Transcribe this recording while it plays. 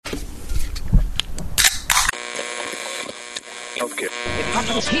Okay. It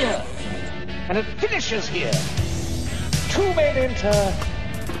happens here, and it finishes here. Two men enter,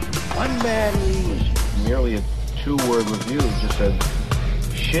 one man leaves. Merely a 2-word review just said,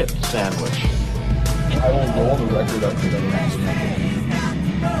 shit sandwich. I will roll the record up to the next.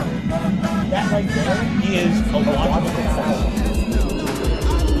 That right there is a logical fallacy.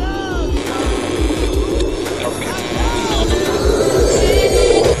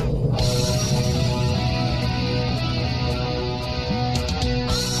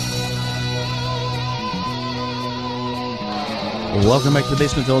 Welcome back to the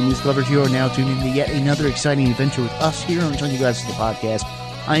Basement Film Music Lovers. You are now tuned in to yet another exciting adventure with us here on Telling You Guys the podcast.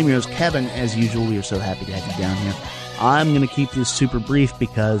 I'm your host, Kevin. As usual, we are so happy to have you down here. I'm going to keep this super brief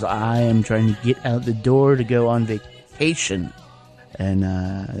because I am trying to get out the door to go on vacation. And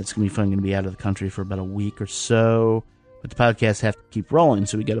it's going to be fun. I'm going to be out of the country for about a week or so. But the podcasts have to keep rolling.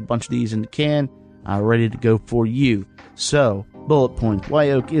 So we got a bunch of these in the can ready to go for you. So, bullet point. Wye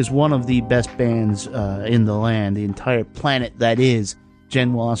Oak is one of the best bands in the land, the entire planet that is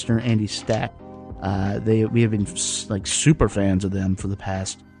Jen Wasner and Andy Stack. We have been like super fans of them for the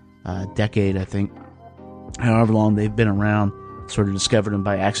past decade, I think. However long they've been around, sort of discovered them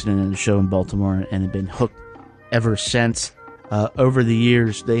by accident in a show in Baltimore and have been hooked ever since. Over the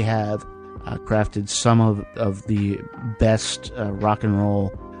years, they have crafted some of the best rock and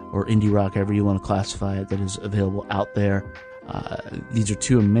roll or indie rock, however you want to classify it, that is available out there. These are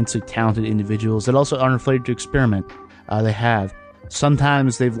two immensely talented individuals that also aren't afraid to experiment. They have.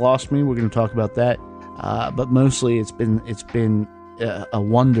 Sometimes they've lost me. We're going to talk about that. But mostly it's been a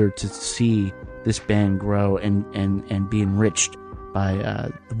wonder to see this band grow and be enriched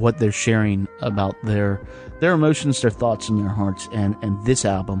by what they're sharing about their emotions, their thoughts, and their hearts. And this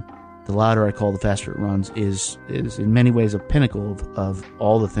album, The Louder I Call, The Faster It Runs, is in many ways a pinnacle of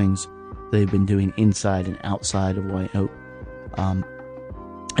all the things they've been doing inside and outside of Wye Oak. And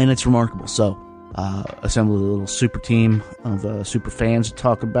it's remarkable. So, assembled a little super team of super fans to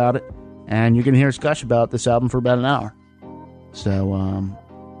talk about it. And you're going to hear us gush about this album for about an hour. So,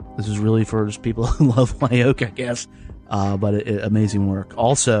 this is really for just people who love Wye Oak, I guess. But amazing work.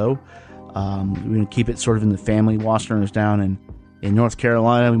 Also, we're going to keep it sort of in the family. Wasner is down in North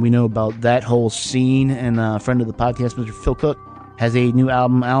Carolina. We know about that whole scene. And a friend of the podcast, Mr. Phil Cook, has a new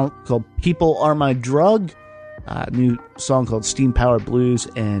album out called People Are My Drug. New song called Steam Powered Blues.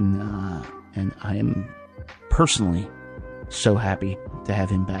 And I am personally so happy to have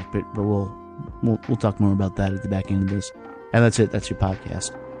him back. But we'll talk more about that at the back end of this. And that's it. That's your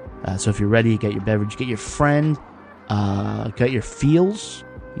podcast. So if you're ready, get your beverage, get your friend, got your feels.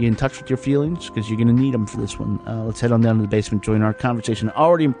 You in touch with your feelings because you're going to need them for this one. Let's head on down to the basement, join our conversation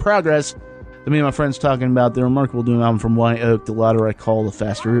already in progress. Me and my friends talking about the remarkable new album from Wye Oak, The Louder I Call, The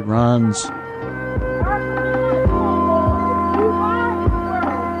Faster It Runs.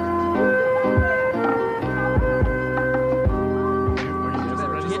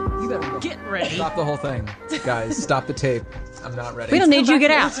 Stop the whole thing. Guys, stop the tape. I'm not ready. We don't need you.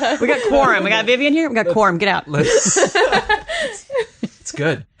 Get out. We got quorum. We got Vivian here. We got quorum. Get out. It's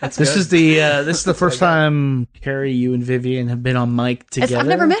good. This is the first time, Carrie, you and Vivian have been on mic together. I've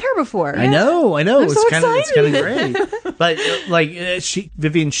never met her before. I know. I'm It's so kind of excited. great. But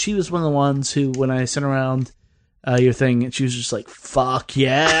Vivian, she was one of the ones who, when I sent around your thing, she was just like, "Fuck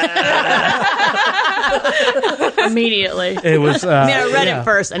yeah!" Immediately. It was. I read it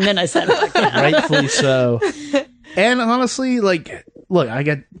first, and then I said, "Fuck yeah." Rightfully so. And honestly, look, I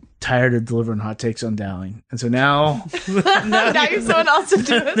got tired of delivering hot takes on Dowling, and so now you're someone else to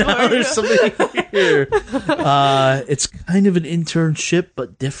do it. now there's somebody here. It's kind of an internship,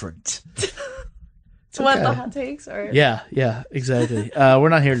 but different. What, the hot takes? Or? Yeah, exactly. We're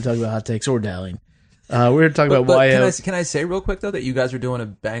not here to talk about hot takes or Dowling. We're here to talk about Wye Oak. Can I say real quick, though, that you guys are doing a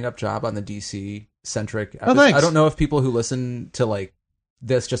bang-up job on the DC-centric episode? Oh, thanks. I don't know if people who listen to,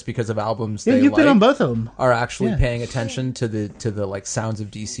 this just because of albums you've been on both of them. Are actually paying attention to the Sounds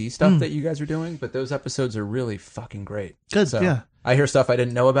of DC stuff that you guys are doing, but those episodes are really fucking great. Good, so, yeah. I hear stuff I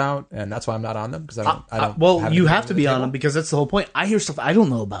didn't know about, and that's why I'm not on them, because I don't well, you have to be on them because that's the whole point. I hear stuff I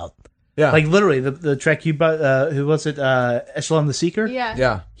don't know about. Yeah. Like, literally, the track you brought, who was it? Echelon the Seeker?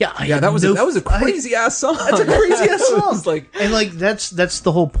 Yeah. That was a crazy-ass song. That's a crazy-ass song. And, that's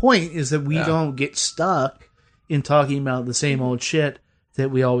the whole point, is that we don't get stuck in talking about the same old shit that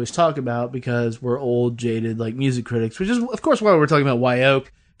we always talk about because we're old, jaded, music critics, which is, of course, why we're talking about Wye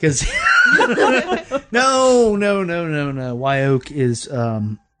Oak, because... No. Wye Oak is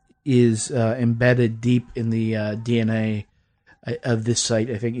embedded deep in the DNA of this site.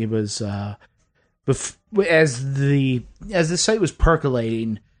 I think it was as the site was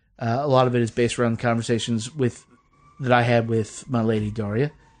percolating. A lot of it is based around conversations with that I had with my lady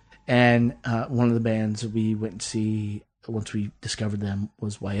Daria, and one of the bands that we went to see once we discovered them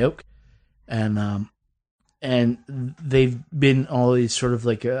was Wyoke, and they've been always sort of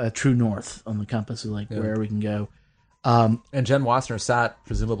like a true north on the compass of like where we can go. And Jen Wassner sat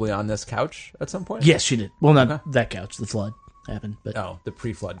presumably on this couch at some point? Yes, she did. Well, not that couch. The flood happened, but the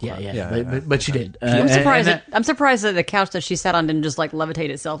pre-flood. But she did. I'm surprised that the couch that she sat on didn't just like levitate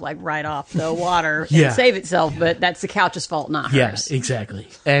itself like right off the water and save itself. But that's the couch's fault, not hers. Yes, exactly.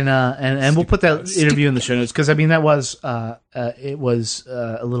 And we'll put that interview in the show notes because I mean that was it was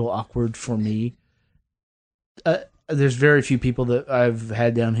a little awkward for me. There's very few people that I've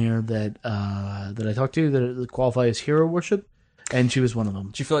had down here that I talked to that qualify as hero worship, and she was one of them.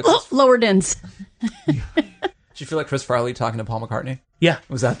 Do you feel like lower dens? Do you feel like Chris Farley talking to Paul McCartney? Yeah,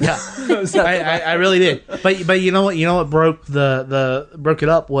 was that? Yeah, I really did. But you know what? You know what broke broke it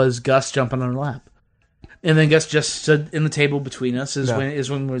up was Gus jumping on her lap, and then Gus just stood in the table between us. When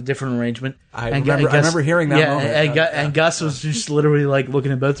we were a different arrangement. I remember hearing that moment. And Gus was just literally like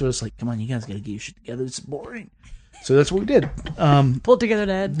looking at both of us, like, "Come on, you guys got to get your shit together. It's boring." So that's what we did. Pulled together,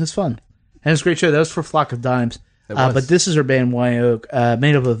 Dad. It was fun. And it was a great show. That was for Flock of Dimes. But this is her band, Wyoke,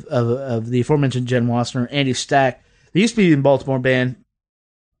 made up of the aforementioned Jen Wassner, Andy Stack. They used to be in Baltimore band,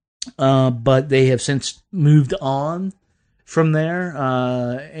 but they have since moved on from there.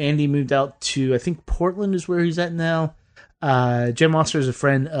 Andy moved out to, I think, Portland is where he's at now. Jen Wassner is a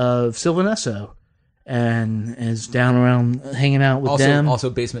friend of Sylvan Esso and is down around hanging out with them. Also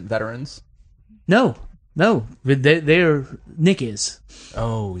Basement veterans? No, they're Nick is.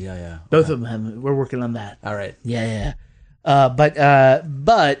 Oh yeah. Both of them. We're working on that. All right. Yeah. But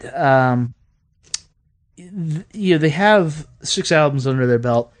they have 6 albums under their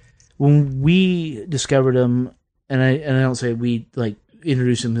belt. When we discovered them, and I don't say we like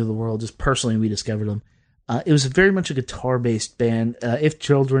introduced them to the world. Just personally, we discovered them. It was very much a guitar-based band. If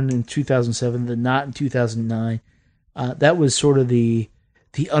Children in 2007, The Knot in 2009. That was sort of the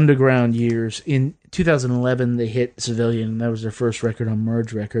underground years. In 2011, they hit Civilian. That was their first record on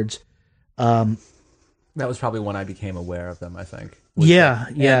Merge Records. That was probably when I became aware of them, I think. Yeah.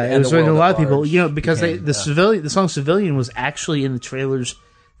 It was when a lot of people, because became, the song Civilian was actually in the trailers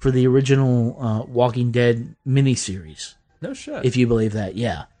for the original Walking Dead miniseries. No shit. If you believe that,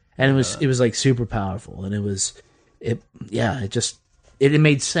 yeah. And it was like super powerful, and it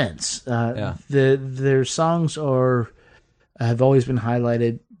made sense. Their songs have always been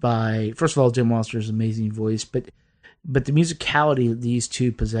highlighted by, first of all, Jim Wassner's amazing voice, but the musicality that these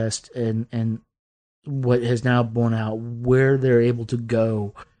two possessed and what has now borne out where they're able to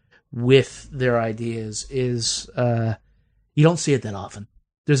go with their ideas is you don't see it that often.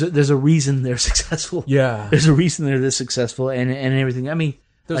 There's a reason they're successful. Yeah. There's a reason they're this successful and everything. I mean,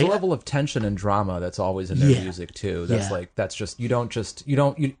 there's a level of tension and drama that's always in their music too. That's just you don't just.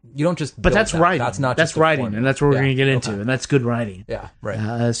 But that's writing. That's writing, and that's what we're going to get into, and that's good writing. Yeah,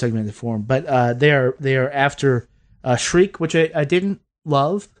 right. Segmented form, but they are after Shriek, which I didn't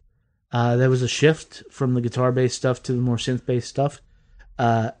love. There was a shift from the guitar-based stuff to the more synth-based stuff,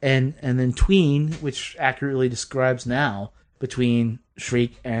 and then Tween, which accurately describes now between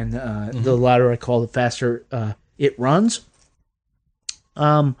Shriek and the latter I call the faster It Runs.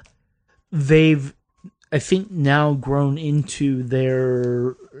 They've, I think, now grown into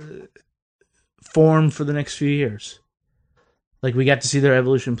their form for the next few years. Like, we got to see their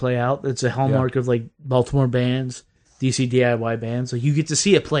evolution play out. It's a hallmark of, like, Baltimore bands, DC DIY bands. Like, you get to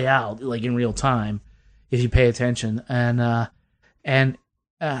see it play out, like, in real time if you pay attention. And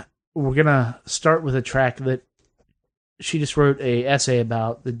we're gonna start with a track that she just wrote a essay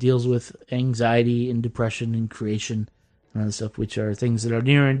about that deals with anxiety and depression and creation and other stuff, which are things that are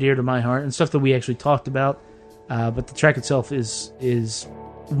near and dear to my heart and stuff that we actually talked about. But the track itself is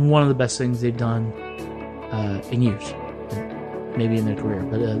one of the best things they've done in years, maybe in their career.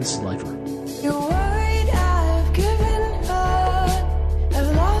 But this is Lifer. You're worried I've given up,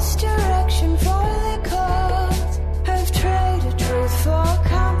 I've lost direction for the cause, I've traded truth for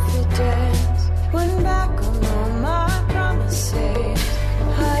confidence, went back on all my promises.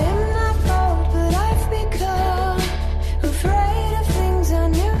 I am not bold, but I've become afraid of things I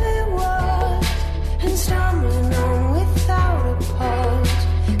knew there was, and stumbling on without a pause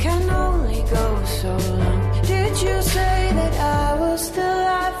can only go so long. Did you say that I was the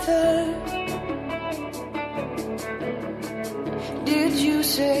lifer? Did you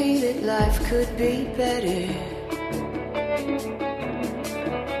say that life could be better?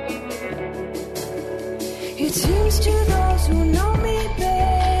 It seems to those who know me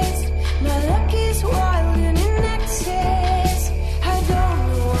best, my luck is wild and in excess. I don't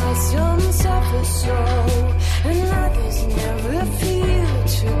know why some suffer so and others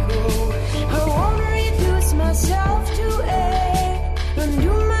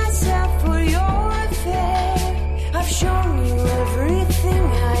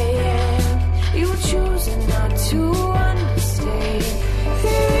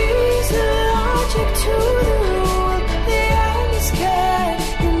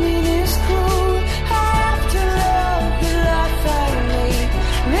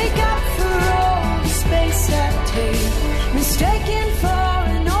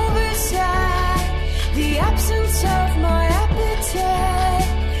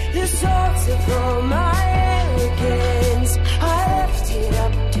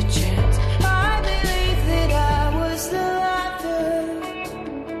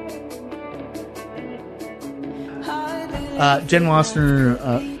Jen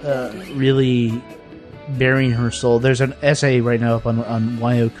Wasner really bearing her soul. There's an essay right now up on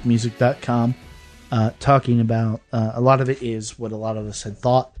wyoakmusic.com talking about a lot of it is what a lot of us had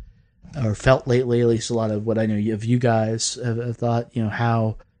thought or felt lately, at least a lot of what I know of you guys have thought,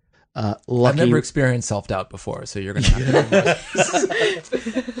 how lucky. I've never experienced self-doubt before, so you're going to have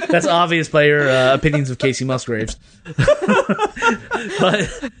to. That's obvious by your opinions of Casey Musgraves.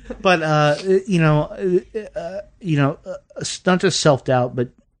 but not just self-doubt, but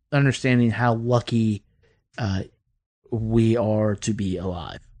understanding how lucky we are to be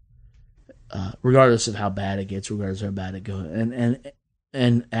alive, regardless of how bad it gets, regardless of how bad it goes.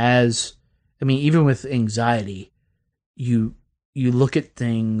 And as, even with anxiety, you look at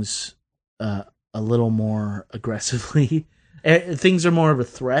things a little more aggressively. Things are more of a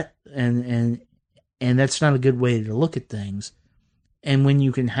threat, and that's not a good way to look at things. And when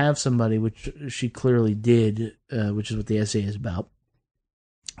you can have somebody, which she clearly did, which is what the essay is about,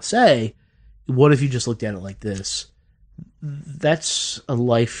 say, what if you just looked at it like this? That's a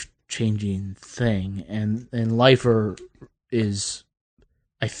life-changing thing, and lifer is,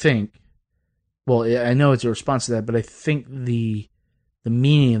 I think, well, I know it's a response to that, but I think the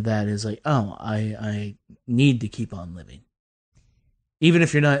meaning of that is like, oh, I need to keep on living. Even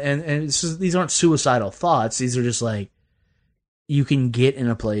if you're not, and these aren't suicidal thoughts, these are just like, you can get in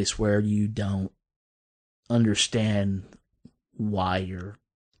a place where you don't understand why you're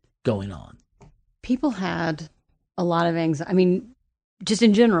going on. People had a lot of anxiety. Just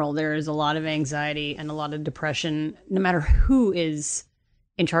in general, there is a lot of anxiety and a lot of depression, no matter who is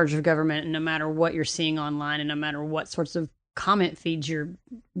in charge of government, and no matter what you're seeing online, and no matter what sorts of comment feeds you're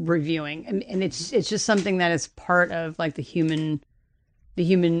reviewing. And it's just something that is part of like the human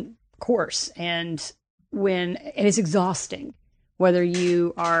course. And it's exhausting, whether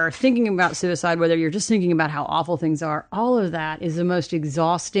you are thinking about suicide, whether you're just thinking about how awful things are, all of that is the most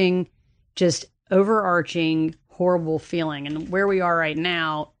exhausting, just overarching, horrible feeling. And where we are right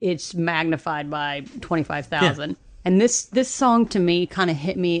now, it's magnified by 25,000. Yeah. And this song to me kind of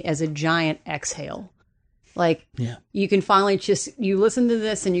hit me as a giant exhale. Like, you can finally you listen to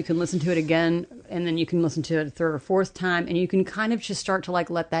this and you can listen to it again, and then you can listen to it a third or fourth time, and you can kind of just start to like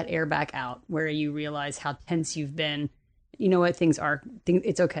let that air back out, where you realize how tense you've been. You know what,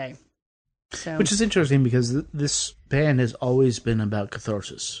 it's okay. So, which is interesting because this band has always been about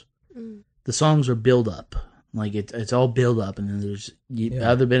catharsis. The songs are build up, like it's all build up, and then there's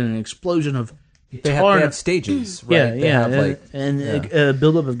either been an explosion of guitar. They have stages, right? A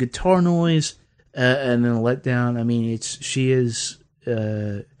build up of guitar noise. And then a letdown. She is,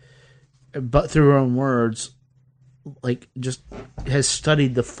 but through her own words, like just has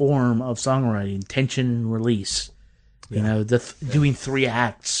studied the form of songwriting, tension and release. Doing 3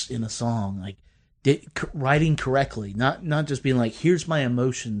 acts in a song, like writing correctly, not just being like, here's my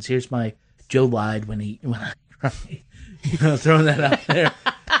emotions, here's my Joe lied when I cry, throwing that out there.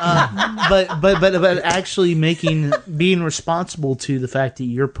 But actually being responsible to the fact that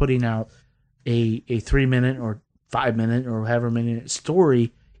you're putting out a 3-minute or 5-minute or however minute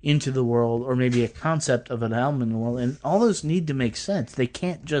story into the world, or maybe a concept of an album in the world, and all those need to make sense. They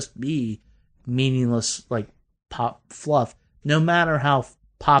can't just be meaningless like pop fluff, no matter how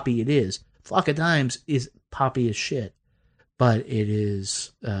poppy it is. Flock of Dimes is poppy as shit, but it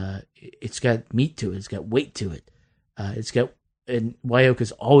is it's got meat to it, it's got weight to it, and Wyoak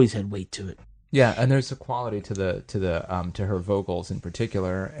has always had weight to it. Yeah, and there's a quality to her vocals in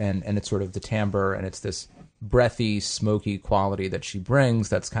particular, and it's sort of the timbre, and it's this breathy, smoky quality that she brings.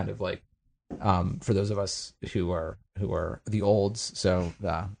 That's kind of like, for those of us who are the olds, so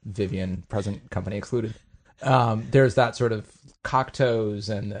Vivian, present company excluded. There's that sort of Cocteaus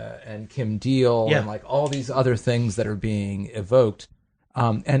and Kim Deal and like all these other things that are being evoked,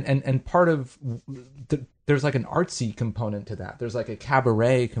 and part of there's like an artsy component to that. There's like a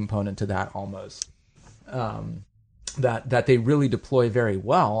cabaret component to that almost, that they really deploy very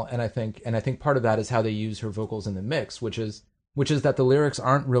well. And I think part of that is how they use her vocals in the mix, which is that the lyrics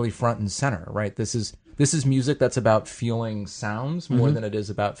aren't really front and center, right? This is music that's about feeling sounds more than it is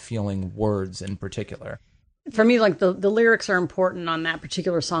about feeling words in particular. For me, like the lyrics are important on that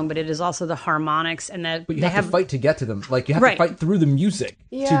particular song, but it is also the harmonics, and that but you have to fight to get to them. Like you have to fight through the music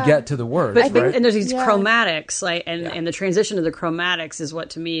to get to the words. But I think, and there's these chromatics, like, and the transition to the chromatics is what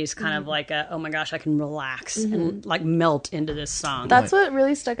to me is kind of like oh my gosh, I can relax and like melt into this song. That's what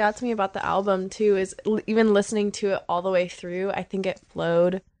really stuck out to me about the album too. Is even listening to it all the way through, I think it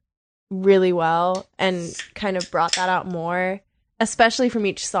flowed really well and kind of brought that out more, especially from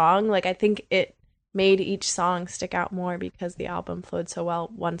each song. Like I think it made each song stick out more because the album flowed so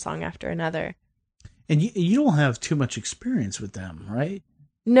well, one song after another. And you don't have too much experience with them, right?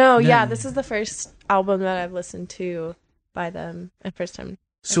 No, yeah, this is the first album that I've listened to by them, and first time.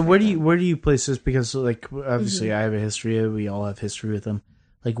 So where do you place this? Because like obviously I have a history. We all have history with them.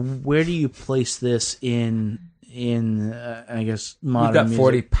 Like where do you place this in I guess modern? We've got music?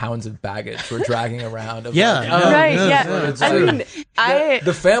 40 pounds of baggage we're dragging around. Of Yeah, like, Right, no, yeah. no, it's I true. mean,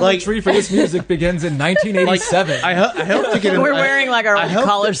 the family Like- tree for this music begins in 1987. I hope to get. We're wearing like our I old hope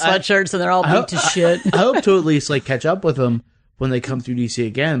college that- sweatshirts and they're all beat to shit. I hope to at least like catch up with them when they come through DC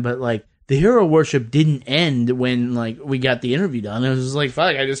again. But like the hero worship didn't end when like we got the interview done. It was just like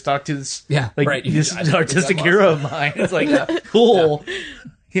fuck. I just talked to this like right. this I- artistic I'm hero of mine. It's like cool.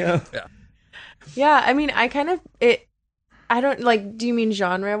 Yeah. yeah, I mean, I don't like. Do you mean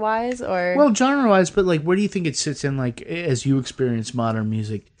genre wise or? Well, genre wise, but like, where do you think it sits in? Like, as you experience modern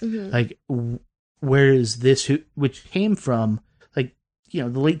music, like, where is this? Which came from, like, the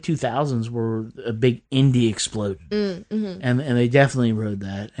late 2000s were a big indie explosion, and they definitely rode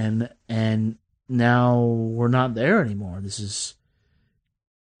that, and now we're not there anymore.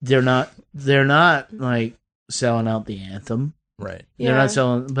 They're not like selling out the anthem. Right. They're not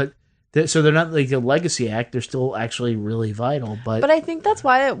selling, but. So they're not like a legacy act. They're still actually really vital. But I think that's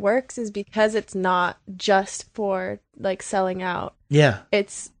why it works is because it's not just for like selling out. yeah,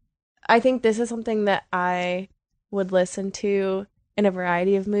 I think this is something that I would listen to in a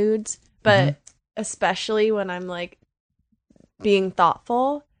variety of moods, but especially when I'm like being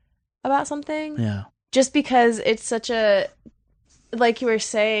thoughtful about something. yeah. Just because it's such a, like you were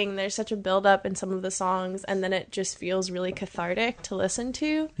saying, there's such a buildup in some of the songs, and then it just feels really cathartic to listen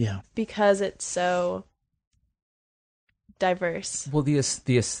to. Yeah. Because it's so diverse. Well, the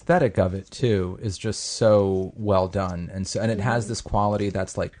aesthetic of it too is just so well done, and it has this quality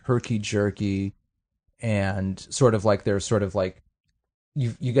that's like herky jerky, and sort of like there's sort of like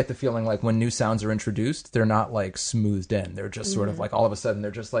you get the feeling like when new sounds are introduced, they're not like smoothed in. They're just sort of like all of a sudden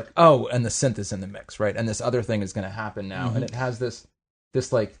they're just like, oh, and the synth is in the mix, right? And this other thing is going to happen now, and it has this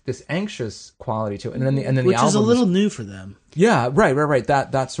anxious quality to it, and then the Which album is a little new for them. yeah, right.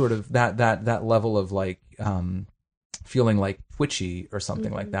 That sort of that level of like feeling like twitchy or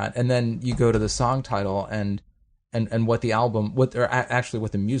something like that, and then you go to the song title and what the album what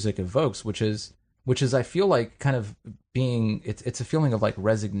the music evokes, which is I feel like kind of being it's a feeling of like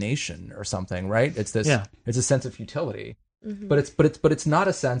resignation or something, right? It's this it's a sense of futility, but it's not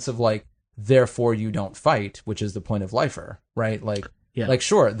a sense of like therefore you don't fight, which is the point of Lifer, right? Like. Yeah. Like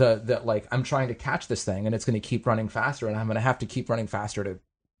sure, the like I'm trying to catch this thing and it's going to keep running faster and I'm going to have to keep running faster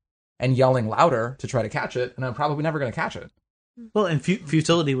and yelling louder to try to catch it, and I'm probably never going to catch it. Well, and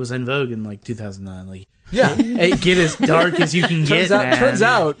futility was in vogue in like 2009. Like, Yeah. hey, get as dark as you can get. Turns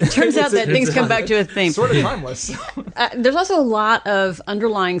out that things come back to a theme. Sort of timeless. There's also a lot of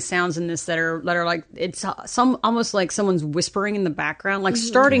underlying sounds in this that are like it's some almost like someone's whispering in the background, like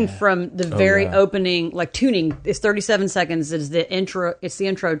starting from the very opening, like tuning. It's 37 seconds. Is the intro? It's the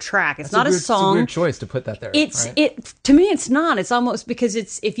intro track. It's not a song. It's a weird choice to put that there. It to me, it's not. It's almost because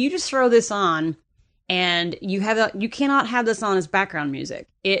it's if you just throw this on. And you cannot have this on as background music.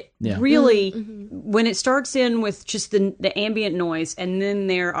 It really, when it starts in with just the ambient noise, and then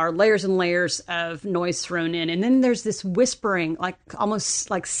there are layers and layers of noise thrown in, and then there's this whispering, like almost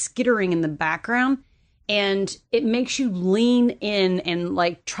like skittering in the background, and it makes you lean in and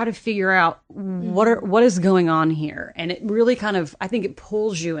like try to figure out what is going on here, and it really kind of, I think it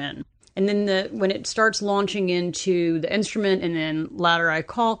pulls you in. And then when it starts launching into the instrument, and then Louder I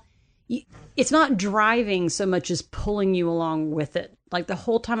Call. It's not driving so much as pulling you along with it. Like the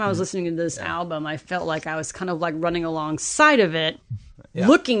whole time I was listening to this album, I felt like I was kind of like running alongside of it,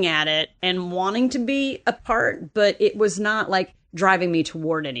 looking at it and wanting to be a part, but it was not like driving me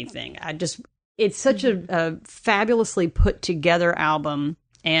toward anything. It's such a fabulously put together album,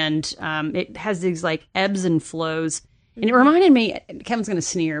 and it has these like ebbs and flows. And it reminded me, Kevin's going to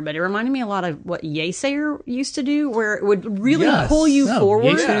sneer, but it reminded me a lot of what Yesayer used to do, where it would really pull you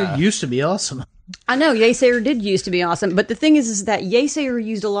forward. Yesayer used to be awesome. I know, Yesayer did used to be awesome, but the thing is that Yesayer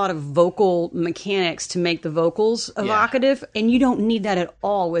used a lot of vocal mechanics to make the vocals evocative, and you don't need that at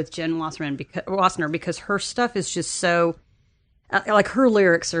all with Jen Wassenaar because her stuff is just so, like her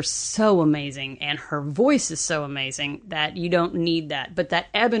lyrics are so amazing, and her voice is so amazing that you don't need that. But that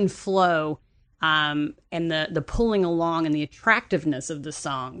ebb and flow... and the pulling along and the attractiveness of the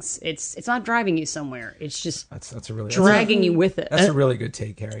songs, it's not driving you somewhere. It's just that's a really dragging you with it. That's a really good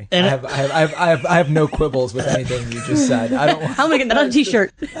take, Harry. I have no quibbles with anything you just said. I don't. I'm gonna get that on a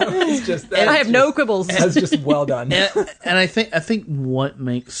T-shirt. I have no quibbles. That's just well done. And I think what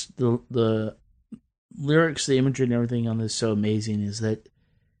makes the lyrics, the imagery, and everything on this so amazing is that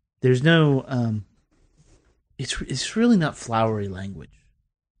there's no it's really not flowery language.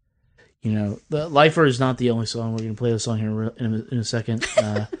 You know, the Lifer is not the only song. We're going to play the song here in a second.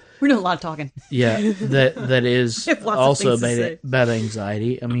 We're doing a lot of talking. Yeah, that is Lots of also things to say. about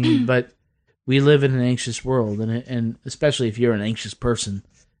anxiety. I mean, but we live in an anxious world, and especially if you're an anxious person,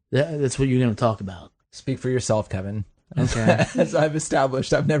 that's what you're going to talk about. Speak for yourself, Kevin. Okay. As I've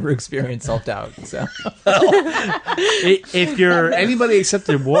established, I've never experienced self-doubt. So, If you're anybody except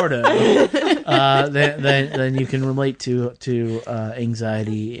Eduardo, then you can relate to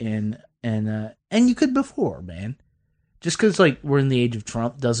anxiety and you could before, man. Just because like we're in the age of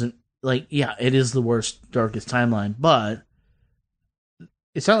Trump doesn't it is the worst, darkest timeline, but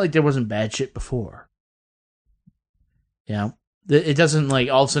it's not like there wasn't bad shit before. Yeah, it doesn't like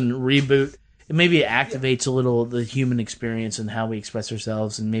all of a sudden reboot. Maybe it activates a little the human experience and how we express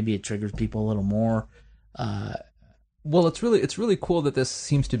ourselves, and maybe it triggers people a little more. well, it's really cool that this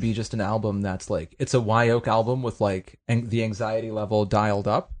seems to be just an album that's like it's a Wyoke album with like the anxiety level dialed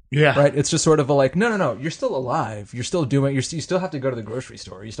up. Yeah, right. It's just sort of a like, no, you're still alive. You're still doing. You still have to go to the grocery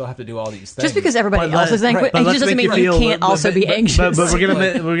store. You still have to do all these things. Just because everybody But else is angry, right, but it just doesn't mean you can't also be anxious. But we're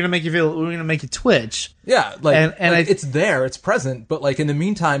gonna make you feel. We're gonna make you twitch. Yeah, like, and it's there, it's present, but like in the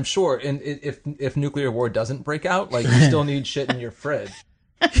meantime, sure. And if nuclear war doesn't break out, like you still need shit in your fridge.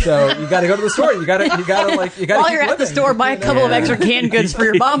 So you got to go to the store. You got to While keep you're at the living. store, buy a couple of extra canned goods for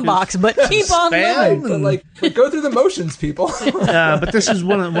your bomb box, but keep on Spam. living. But go through the motions, people. But this is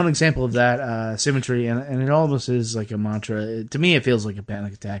one example of that symmetry, and it almost is like a mantra. To me, it feels like a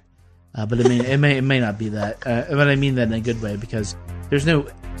panic attack. But it may not be that. But I mean that in a good way because there's no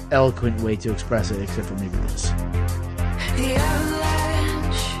eloquent way to express it except for maybe this. The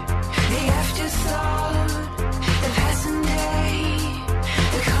avalanche, the afterthought, the passing day,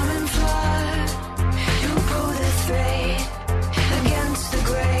 the coming flood. You pull the thread against the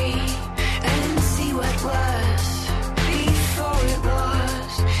grey and see what was before it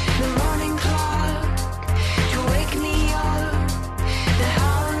was. The morning clock to wake me up. The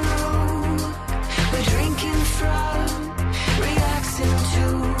howling moon we're drinking from, relaxing to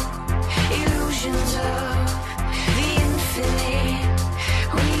illusions of the infinite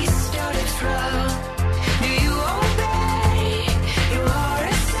we started from. Do you obey? You are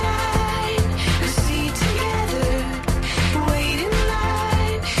a sign. We see together, wait in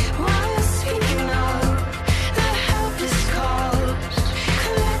line while speaking of the helpless cause,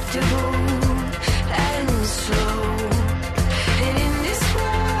 collectible and slow. And in this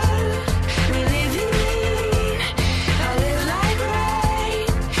world we live in, I live like rain.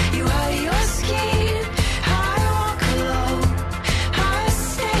 You hide your skin, I walk alone, I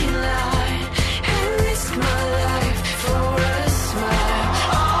stay in line and risk my life for a smile.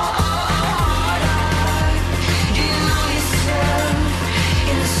 You know yourself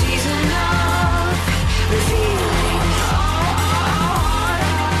in a season of revealing.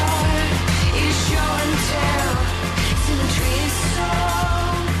 Is show and tell, symmetry is so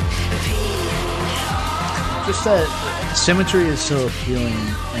appealing. Just that symmetry is so appealing,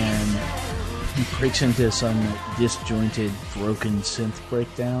 and he breaks into some like, disjointed, broken synth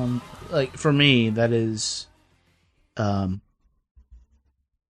breakdown. Like for me, that is, that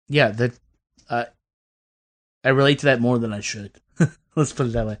I relate to that more than I should. Let's put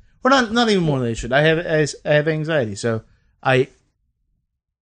it that way. Or not even more than I should. I have anxiety, so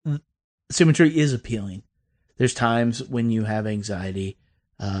symmetry is appealing. There's times when you have anxiety,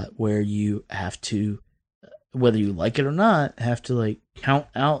 where you have to, whether you like it or not, have to like count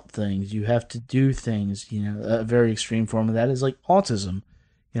out things. You have to do things. You know, a very extreme form of that is like autism.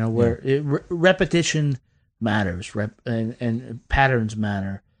 You know, where repetition matters, and patterns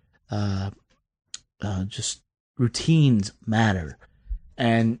matter. Just routines matter,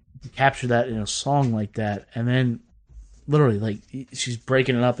 and you capture that in a song like that, and then literally like she's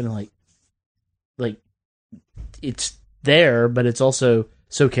breaking it up and like it's there, but it's also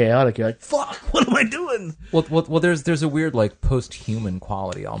so chaotic. You're like, fuck, what am I doing? Well, there's a weird like post-human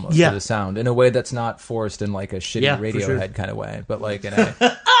quality almost Yeah. to the sound in a way that's not forced in like a shitty Yeah, for Radiohead sure. kind of way, but like in a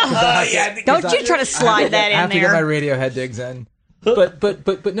Don't you try to slide that I have in to get my there. Radiohead digs in.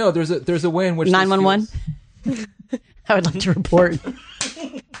 But no, there's a way in which this 911. feels- I would like to report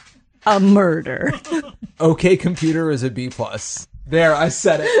a murder. OK Computer is a B+. There, I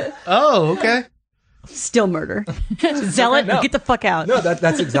said it. Oh, okay. Still murder. Zealot, No. get the fuck out. No,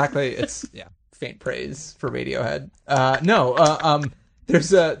 that's exactly it's faint praise for Radiohead. There's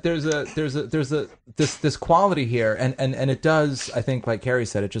this quality here, and it does, I think, like Carrie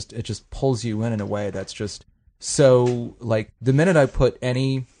said, it just pulls you in a way that's just so like the minute I put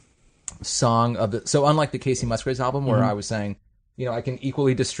any song of the, so unlike the Casey Musgraves album where I was saying, you know, I can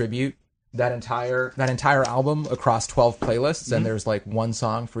equally distribute that entire album across 12 playlists, and there's like one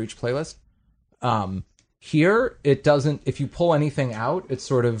song for each playlist. Here, it doesn't, if you pull anything out, it's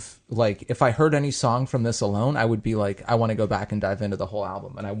sort of like, if I heard any song from this alone, I would be like, I want to go back and dive into the whole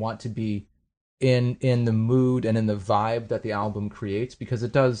album. And I want to be in the mood and in the vibe that the album creates, because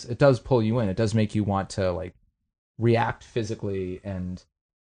it does pull you in. It does make you want to like react physically, and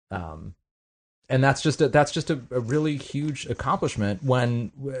that's just a really huge accomplishment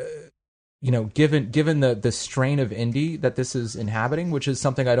when, given the strain of indie that this is inhabiting, which is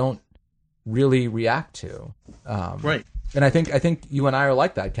something I don't really react to, right? And I think you and I are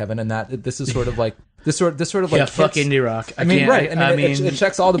like that, Kevin, and that this is sort of like this sort of like fuck indie rock. It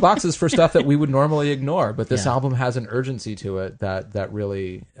checks all the boxes for stuff that we would normally ignore, but this album has an urgency to it that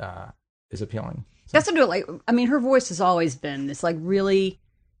really is appealing. That's to do it. Like, I mean, her voice has always been this like really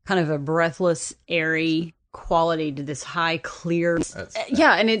kind of a breathless, airy quality to this high, clear.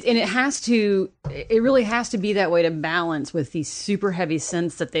 And it really has to be that way to balance with these super heavy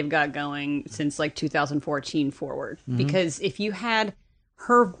synths that they've got going since like 2014 forward. Because if you had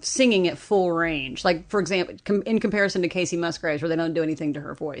her singing at full range, like for example, in comparison to Casey Musgraves, where they don't do anything to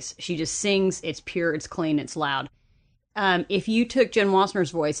her voice, she just sings. It's pure, it's clean, it's loud. If you took Jen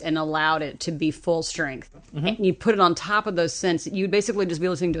Wasser's voice and allowed it to be full strength, and you put it on top of those synths, you'd basically just be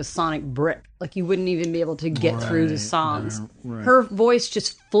listening to a sonic brick. Like, you wouldn't even be able to get through the songs. Right. Her voice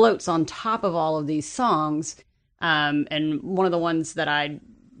just floats on top of all of these songs. And one of the ones that I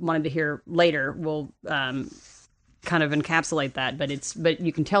wanted to hear later will kind of encapsulate that. But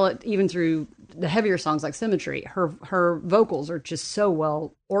you can tell it even through the heavier songs like Symmetry. Her vocals are just so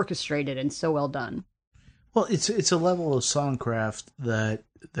well orchestrated and so well done. Well, it's a level of songcraft that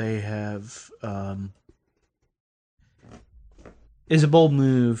they have. Is a bold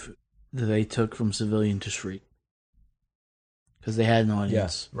move that they took from Civilian to Shriek, because they had an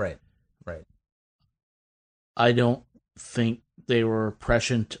audience. Yeah, right. I don't think they were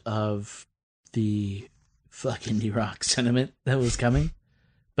prescient of the fucking indie rock sentiment that was coming,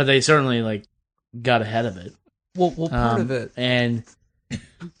 but they certainly like got ahead of it. Well, part of it, and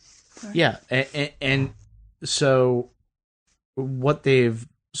yeah, and so what they've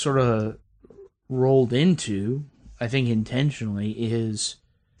sort of rolled into, I think intentionally, is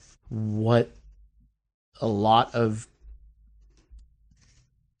what a lot of,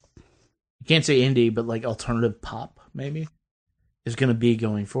 you can't say indie, but like alternative pop maybe is going to be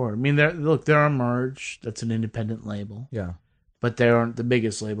going forward. I mean, they're on Merge, that's an independent label. Yeah. But they aren't the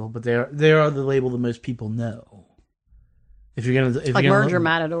biggest label, but they are the label that most people know. If you're gonna, if like you're gonna Merge or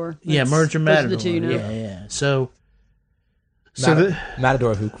Matador. Yeah, Merge or Matador. Those are the two, you know? Yeah. So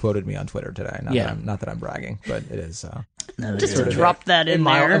Matador, who quoted me on Twitter today. Not that I'm bragging, but it is. Just sort of drop that in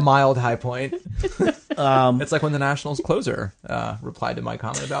there. A mild high point. It's like when the Nationals closer replied to my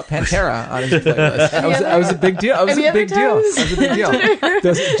comment about Pantera on his playlist. That was a big deal. That was a big deal.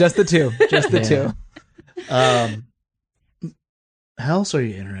 Just the two. Just the two. How else are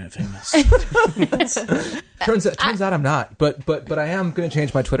you internet famous? Turns out I'm not, but I am going to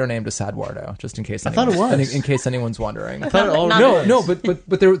change my Twitter name to Sadwardo, just in case. I thought it was. In case anyone's wondering. I thought it already was.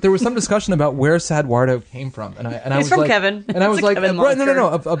 But there was some discussion about where Sadwardo came from, and I was from like, Kevin. And I was like, Kevin no,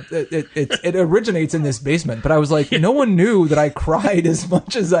 it originates in this basement. But I was like, no one knew that I cried as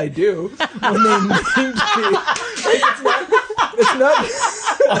much as I do when they named me. It's not.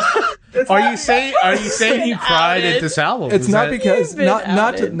 Are you saying you cried at this album? It's not because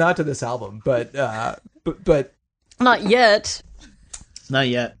not to this album, but not yet. Not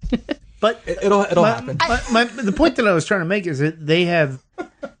yet. But it'll happen. The point that I was trying to make is that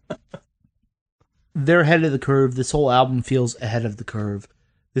they're ahead of the curve. This whole album feels ahead of the curve.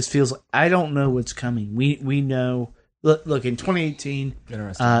 This feels like, I don't know what's coming. We know. Look in 2018,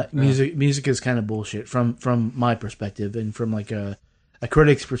 music is kind of bullshit from my perspective, and from like a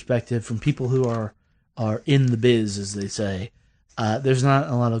critic's perspective, from people who are in the biz, as they say. There's not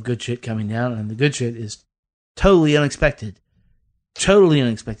a lot of good shit coming down, and the good shit is totally unexpected. Totally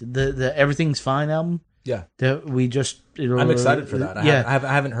unexpected. The Everything's Fine album. Yeah. I'm excited for that. I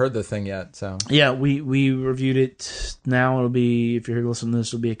haven't heard the thing yet, so. Yeah, we reviewed it. Now it'll be, if you're here listening to this,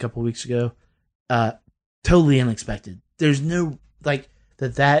 it'll be a couple weeks ago. Totally unexpected. There's no, like,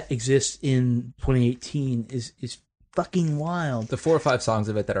 that exists in 2018 is fucking wild. The 4 or 5 songs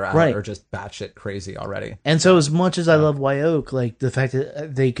of it that are out are just batshit crazy already. And so as much as I love White Oak, like, the fact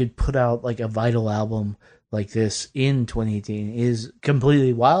that they could put out like a vital album like this in 2018 is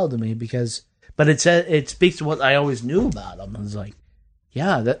completely wild to me, but it speaks to what I always knew about them. I was like,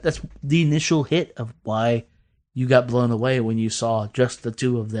 yeah, that's the initial hit of why you got blown away when you saw just the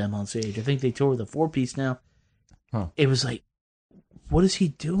two of them on stage. I think they tour with a 4-piece now. Huh. It was like, what is he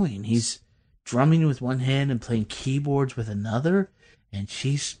doing? He's drumming with one hand and playing keyboards with another, and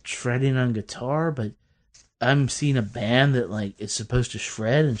she's shredding on guitar, but I'm seeing a band that like is supposed to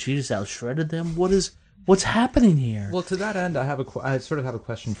shred, and she just out shredded them. What's happening here? Well, to that end, I sort of have a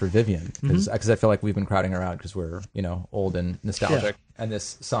question for Vivian, because I feel like we've been crowding her out because we're, old and nostalgic, and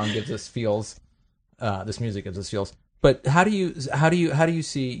this song gives us feels. This music gives us feels. But how do you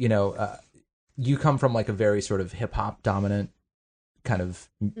see? You come from like a very sort of hip hop dominant kind of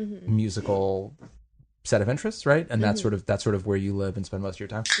musical set of interests, right? And that's sort of where you live and spend most of your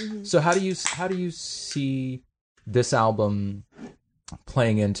time. So how do you see this album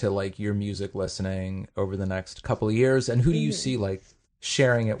playing into like your music listening over the next couple of years, and who do you see like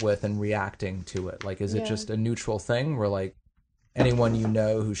sharing it with and reacting to it? Like, is it just a neutral thing where like anyone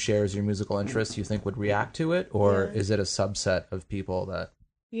who shares your musical interests you think would react to it, or is it a subset of people that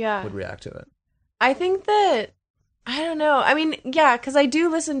would react to it? I think that, I don't know. I mean, because I do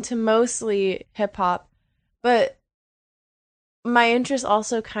listen to mostly hip hop, but my interests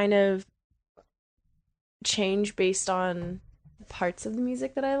also kind of change based on parts of the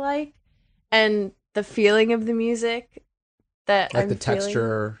music that I like and the feeling of the music that like I'm the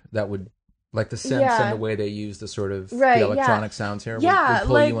texture that would, like the synths and the way they use the sort of the electronic sounds here would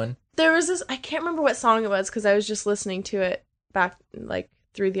pull you in. There was this, I can't remember what song it was because I was just listening to it back like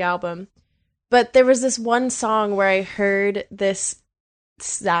through the album, but there was this one song where I heard this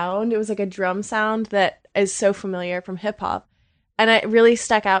sound. It was like a drum sound that is so familiar from hip hop. And it really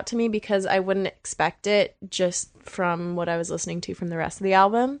stuck out to me because I wouldn't expect it just from what I was listening to from the rest of the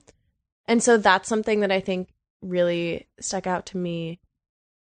album. And so that's something that I think really stuck out to me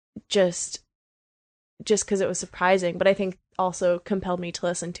just because it was surprising, but I think also compelled me to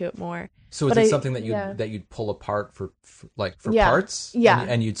listen to it more. So is it something that you'd pull apart for parts? Yeah.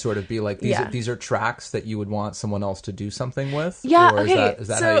 And you'd sort of be like, these are tracks that you would want someone else to do something with? Yeah, or okay. Is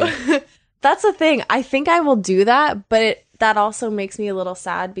that so, how you... That's the thing. I think I will do that, but that also makes me a little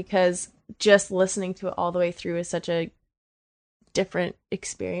sad because just listening to it all the way through is such a different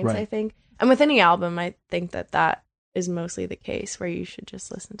experience, I think. And with any album, I think that is mostly the case, where you should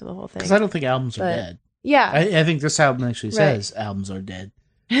just listen to the whole thing. Because I don't think albums are dead. Yeah. I think this album actually says albums are dead.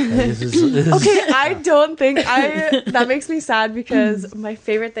 Okay, I don't think that makes me sad because my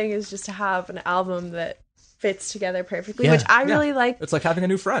favorite thing is just to have an album that fits together perfectly, which I really like. It's like having a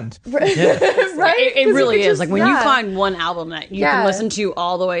new friend. Right? It really is. Like when you find one album that you can listen to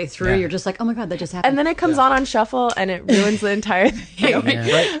all the way through, you're just like, oh my God, that just happened. And then it comes on shuffle and it ruins the entire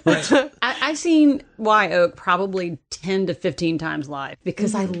thing. I've seen Wye Oak probably 10 to 15 times live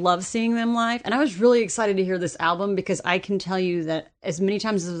because I love seeing them live. And I was really excited to hear this album because I can tell you that as many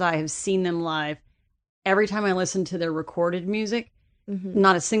times as I have seen them live, every time I listen to their recorded music,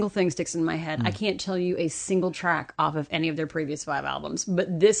 not a single thing sticks in my head. I can't tell you a single track off of any of their previous 5 albums.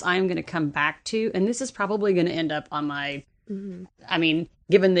 But this I'm going to come back to, and this is probably going to end up on my... I mean,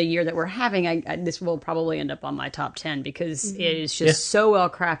 given the year that we're having, this will probably end up on my top 10 because it is just so well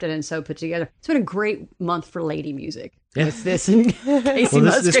crafted and so put together. It's been a great month for lady music. Yeah. With this and Casey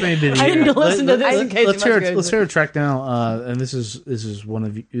Musgrave. This may be the I year. need to listen to this. Let's hear a track now, and this is one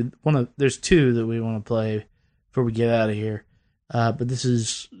of there's 2 that we want to play before we get out of here. But this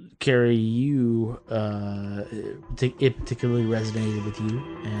is, Carrie, it particularly resonated with you,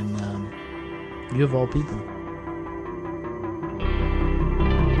 and you of all people.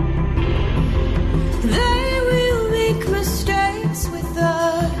 They will make mistakes with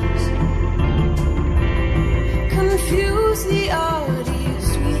us, confuse the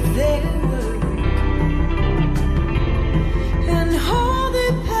artist with their work, and hold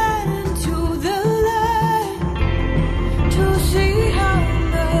the pen to the light to see how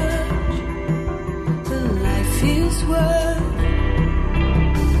much the life is worth.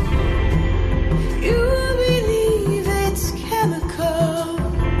 You believe it's chemical,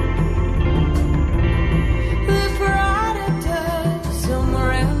 the product of some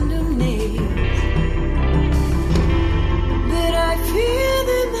random names, but I feel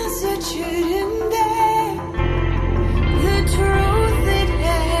the message hidden there, the truth that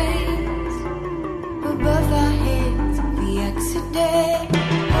hangs above our heads, the accident.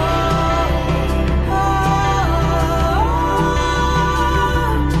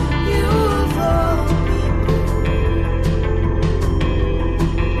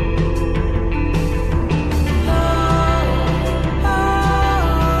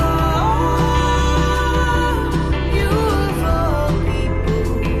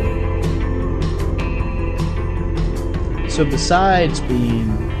 So besides being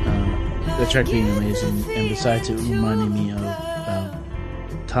the track being amazing, and besides it reminding me of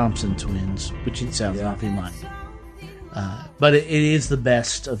Thompson Twins, which it sounds nothing like, But it is the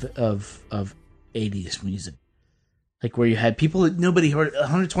best of 80s music. Like where you had people that nobody heard.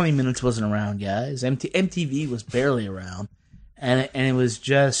 120 Minutes wasn't around, guys. MTV was barely around, and it was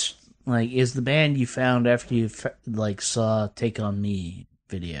just like is the band you found after you saw "Take on Me"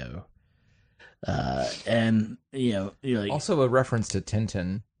 video, and you're like, Also a reference to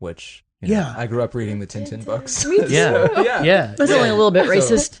Tintin, which Yeah. I grew up reading the Tintin books. yeah. That's only a little bit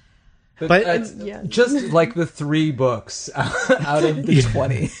racist. But just like the 3 books out of the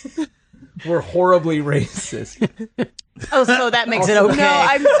 20 were horribly racist. Oh, so that makes it okay. No,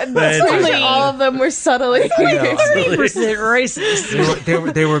 I'm pretty sure all of them were subtly racist.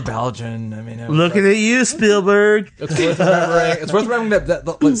 They were Belgian. I mean, it was Looking at you, Spielberg. It's worth remembering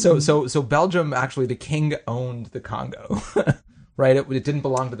that so Belgium, actually, the king owned the Congo, right? It didn't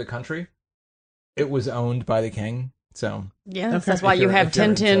belong to the country. It was owned by the king. So yeah, that's why you have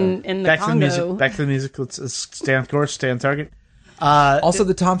Tintin in the back Congo. To the music. Back to the music. Let's stay on course. Stay on target. Also,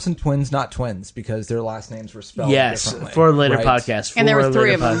 the Thompson twins, not twins, because their last names were spelled differently. For a later right? podcast. And there were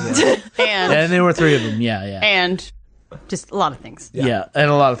 3 of them. And there were 3 of them. Yeah. And just a lot of things. Yeah,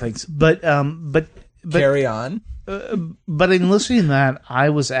 and a lot of things. But Carry on. But in listening to that, I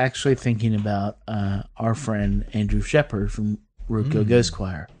was actually thinking about our friend Andrew Shepard from Roadkill Ghost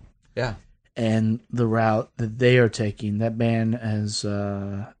Choir. Yeah. And the route that they are taking. That band has,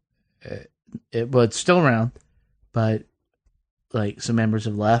 it's still around, but like some members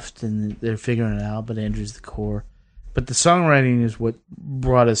have left and they're figuring it out. But Andrew's the core. But the songwriting is what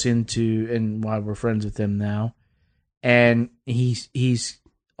brought us into and why we're friends with him now. And he's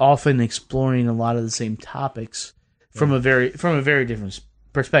often exploring a lot of the same topics from a very different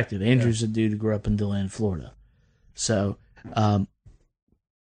perspective. Andrew's a dude who grew up in DeLand, Florida. So,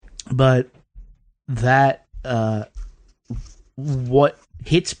 but that what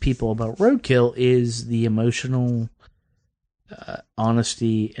hits people about Roadkill is the emotional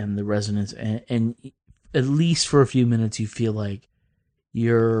honesty and the resonance, and at least for a few minutes you feel like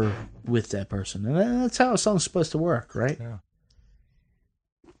you're with that person, and that's how a song's supposed to work, right? Yeah.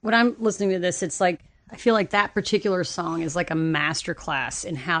 When I'm listening to this, it's like I feel like that particular song is like a masterclass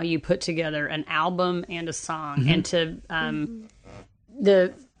in how you put together an album and a song, and to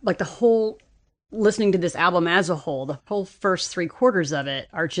the whole listening to this album as a whole, the whole first 3/4 of it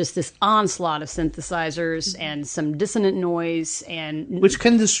are just this onslaught of synthesizers and some dissonant noise, and which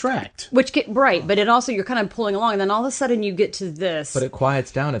can distract. But it also, you're kind of pulling along, and then all of a sudden you get to this. But it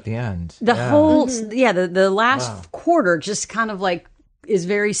quiets down at the end. The last quarter just kind of like is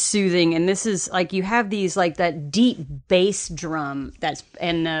very soothing, and this is like you have these like that deep bass drum that's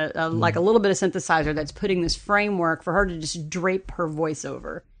and like a little bit of synthesizer that's putting this framework for her to just drape her voice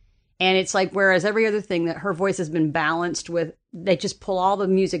over. And it's like, whereas every other thing that her voice has been balanced with, they just pull all the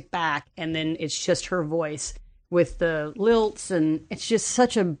music back, and then it's just her voice with the lilts, and it's just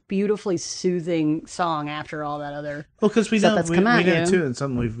such a beautifully soothing song after all that other. Well, because we know come at know you. too, and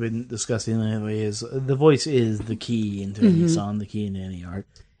something we've been discussing lately is the voice is the key into any song, the key into any art,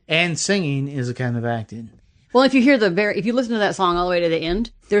 and singing is a kind of acting. Well, if you hear if you listen to that song all the way to the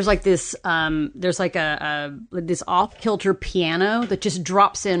end, there's like this, there's like this off-kilter piano that just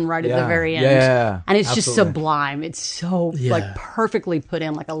drops in right at the very end. Yeah, and it's just absolutely. sublime. It's so like perfectly put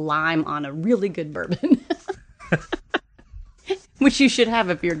in, like a lime on a really good bourbon, which you should have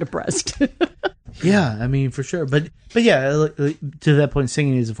if you're depressed. Yeah, I mean, for sure. But yeah, to that point,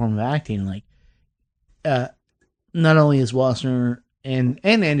 singing is a form of acting. Like, not only is Wassner and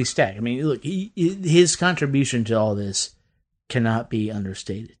Andy Stack, I mean, look, his contribution to all this cannot be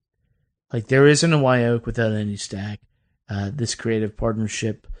understated. Like, there isn't a Wye-Oak without Andy Stack. This creative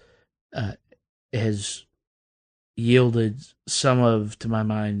partnership has yielded to my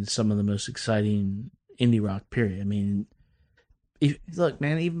mind, some of the most exciting indie rock period. I mean, look,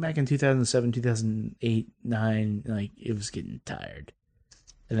 man, even back in 2007, 2008, 2009, like, it was getting tired.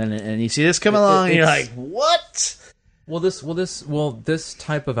 And you see this come along, and you're like, what? Well, this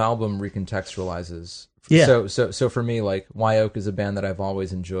type of album recontextualizes. Yeah. So for me, like, Wye-Oak is a band that I've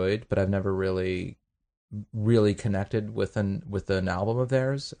always enjoyed, but I've never really connected with an album of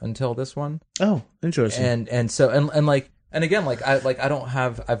theirs until this one. Oh, interesting. I've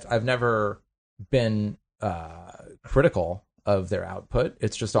never been critical of their output.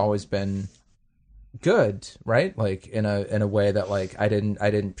 It's just always been good, right? Like in a way that like I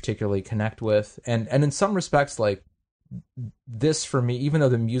didn't particularly connect with, and in some respects, like, this for me, even though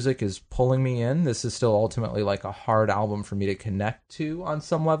the music is pulling me in, this is still ultimately like a hard album for me to connect to on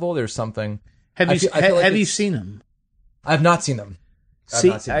some level. There's something. Have you seen them? I've not seen them. See,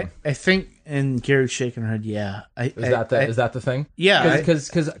 not seen them. I think, and Gary's shaking her head. Yeah, Is that the thing? Yeah,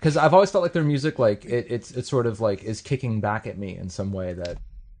 because I've always felt like their music, like it's sort of like is kicking back at me in some way that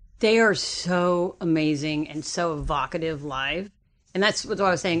They are so amazing and so evocative live. And that's what I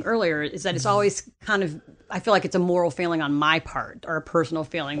was saying earlier, is that it's always kind of, I feel like it's a moral failing on my part, or a personal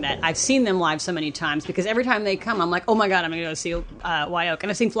feeling, that I've seen them live so many times, because every time they come, I'm like, oh my God, I'm going to go see Wyoke. And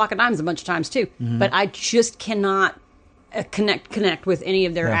I've seen Flock of Diamonds a bunch of times too. Mm-hmm. But I just cannot connect with any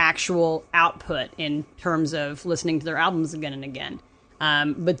of their actual output in terms of listening to their albums again and again.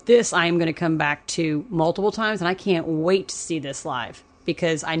 But this I am going to come back to multiple times, and I can't wait to see this live,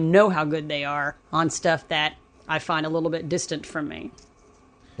 because I know how good they are on stuff that I find a little bit distant from me.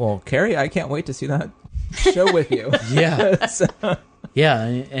 Well, Carrie, I can't wait to see that show with you. Yeah.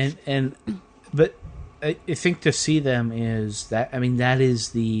 Yeah, but I think to see them is that, I mean, that is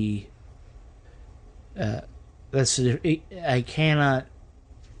the I cannot,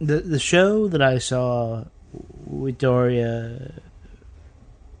 the show that I saw with Daria,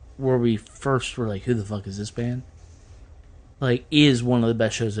 where we first were like, who the fuck is this band? Like, is one of the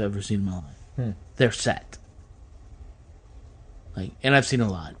best shows I've ever seen in my life. They're set. Like, and I've seen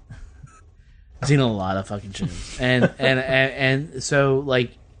a lot. I've seen a lot of fucking shows. And so,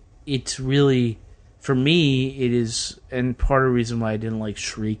 like, it's really, for me, it is, and part of the reason why I didn't like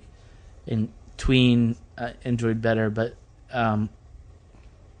Shriek and Tween enjoyed better, but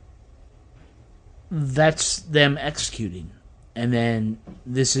that's them executing. And then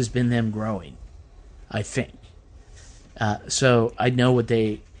this has been them growing, I think. So I know what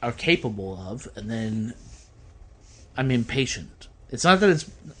they are capable of, and then I'm impatient. It's not that it's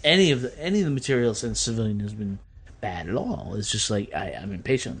any of the material since Civilian has been bad at all. It's just like I'm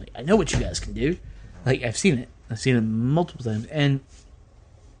impatient. Like, I know what you guys can do. Like, I've seen it. I've seen it multiple times, and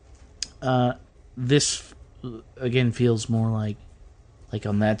this again feels more like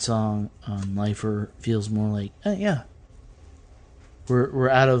on that song on Lifer, feels more like yeah, we're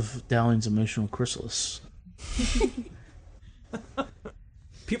out of Dowling's emotional chrysalis.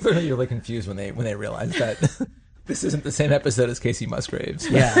 People are really confused when they realize that this isn't the same episode as Casey Musgraves.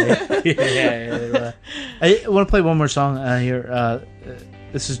 Yeah. I want to play one more song here.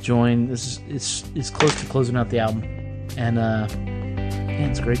 This is Join. This is it's close to closing out the album, and yeah,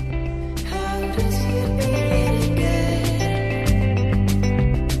 it's great. How does he beat again?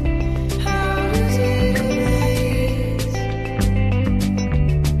 How does he amaze?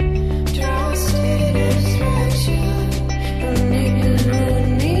 Trusted distraction,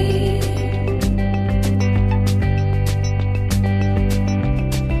 running me.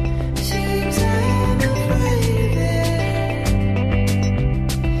 Seems I'm afraid of it.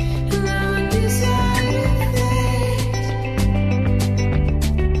 An undecided face.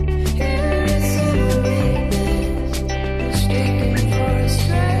 Here is a weakness, mistaken for a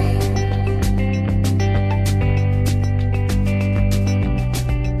strength.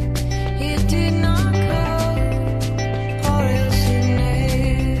 You did not go, or else you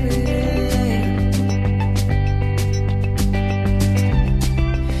never left.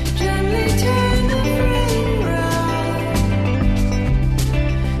 Gently turn the frame round,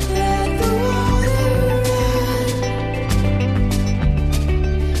 let the water run.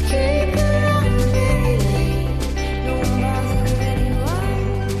 Keep it unveiling, no bother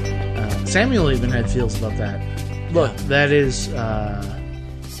anyone. Samuel even had feels about that. Look, that is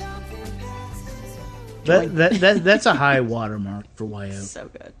Something passes over. that's a high watermark for Wyoke. So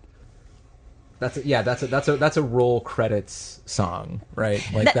good. That's a roll credits song, right?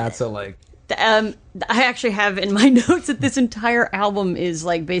 Like that's a like. I actually have in my notes that this entire album is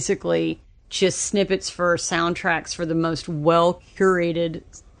like basically just snippets for soundtracks for the most well curated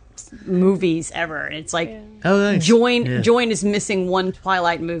movies ever. It's like Oh, nice. Join Yeah. Join is missing one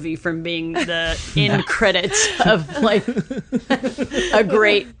Twilight movie from being the end credits of like a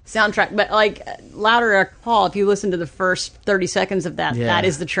great soundtrack. But like Louder a Call, if you listen to the first 30 seconds of that, Yeah. that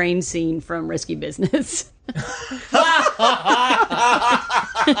is the train scene from Risky Business.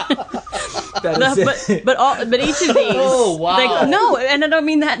 But each of these, Oh, wow. like, no, and I don't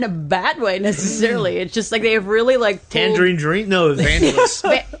mean that in a bad way necessarily. It's just like they have really like pulled- Tangerine Dream? No, Evangelist.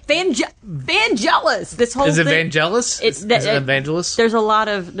 Vangelis. This whole Is it thing. Vangelis? It's Is it Evangelist? There's a lot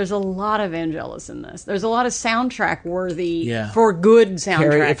of Vangelis in this. There's a lot of soundtrack worthy Yeah. for good soundtracks.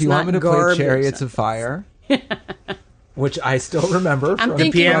 Carrie, if you want me not to play garbage. Chariots of Fire, which I still remember. I'm from-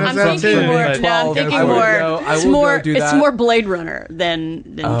 thinking piano's I'm out thinking too, more. but- No, I'm 12, thinking I would more. go- I It's will more. go do It's that. more Blade Runner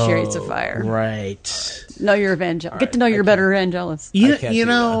than Chariots of Fire. Right. Know your Evangelist. Get to know your better Evangelist. You can't you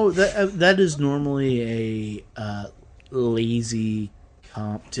do know that is normally a lazy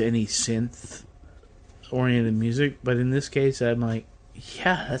comp to any synth oriented music, but in this case, I'm like,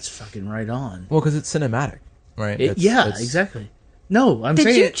 Yeah, that's fucking right on. Well, because it's cinematic, right? Exactly. No, I'm Did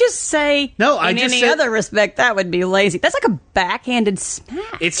saying you it- just say? No, I in just any said- other respect that would be lazy. That's like a backhanded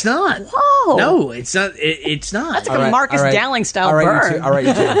smack. it's not. Whoa. No, it's not. It's not. That's like a Marcus Dowling style burn. All right,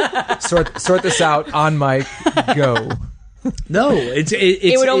 you two. Sort this out on mic. Go. No, it's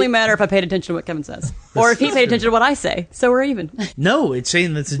It would only matter if I paid attention to what Kevin says, or if he paid attention to what I say. So we're even. No, it's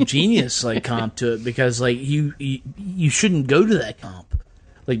saying that's a genius like comp to it because like you shouldn't go to that comp.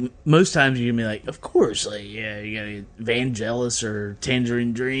 Like most times you're gonna be like, of course, like yeah, you got Vangelis or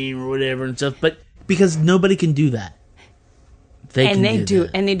Tangerine Dream or whatever and stuff, but because nobody can do that. They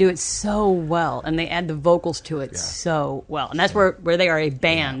do it so well, and they add the vocals to it so well, and that's where they are a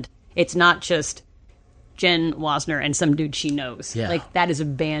band. It's not just Jen Wasner and some dude she knows. Yeah. Like that is a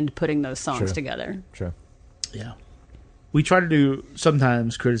band putting those songs together. Sure. Yeah. We try to do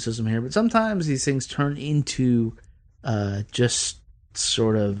sometimes criticism here, but sometimes these things turn into just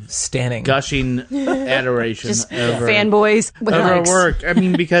sort of Standing. gushing adoration Just over fanboys with over our mics. work. I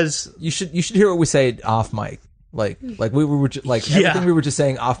mean, because You should hear what we say off mic. Like we were everything we were just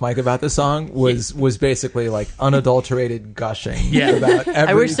saying off mic about this song was basically like unadulterated gushing. Yeah. About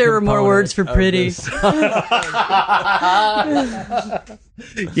every I wish there were more component words for of pretty. this.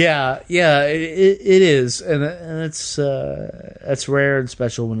 it is, and it's rare and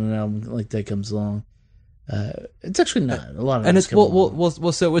special when an album like that comes along. It's actually not a lot of And albums it's come along.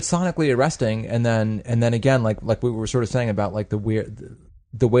 so it's sonically arresting, and then again like we were sort of saying about like the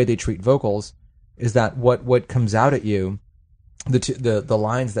way they treat vocals is that what comes out at you, the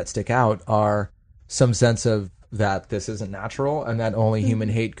lines that stick out are some sense of that this isn't natural and that only human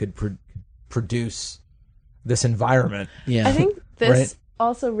hate could produce this environment. Yeah, I think this Right.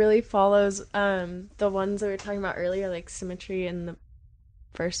 also really follows the ones that we were talking about earlier, like Symmetry in the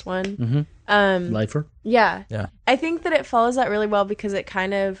first one. Lifer. Yeah. Yeah. I think that it follows that really well because it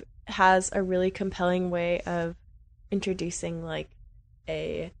kind of has a really compelling way of introducing like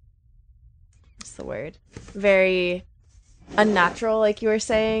a what's the word? Very unnatural, like you were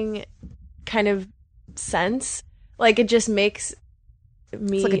saying, kind of sense. Like it just makes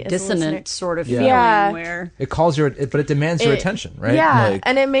me It's like a as listener- dissonant sort of Yeah. feeling Yeah. where It calls but it demands your attention, right? Yeah, Like,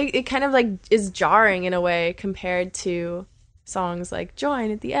 and it kind of like is jarring in a way compared to songs like Join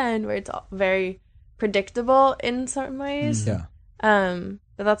at the end, where it's all very predictable in certain ways. yeah.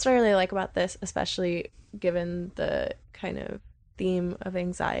 But that's what I really like about this, especially given the kind of theme of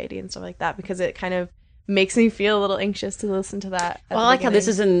anxiety and stuff like that, because it kind of makes me feel a little anxious to listen to that. at Well, the I like how this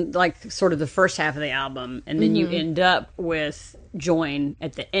beginning. is in like sort of the first half of the album, and then you end up with Join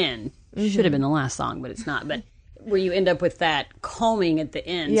at the end. Should have been the last song, but it's not. But where you end up with that calming at the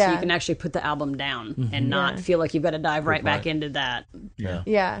end, so Yeah. you can actually put the album down and not feel like you've got to dive right back into that.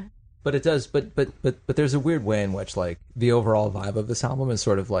 Yeah. But it does. But there's a weird way in which like the overall vibe of this album is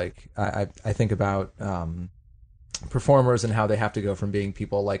sort of like I think about performers and how they have to go from being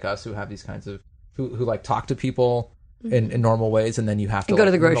people like us who have these kinds of who like talk to people in normal ways, and then you have to And go to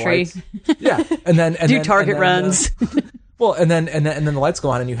like, the when grocery. lights- yeah, and then Do Target runs. Well, and then the lights go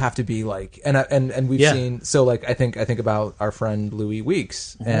on, and you have to be like, and we've Yeah. seen. So like, I think about our friend Louis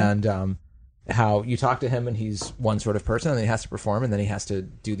Weeks and how you talk to him, and he's one sort of person, and then he has to perform, and then he has to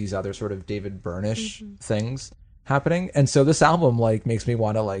do these other sort of David Byrne-ish things happening. And so this album like makes me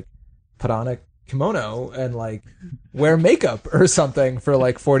want to like put on a kimono and like wear makeup or something for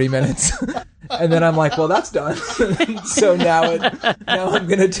like 40 minutes. And then I'm like, well, that's done. So now I'm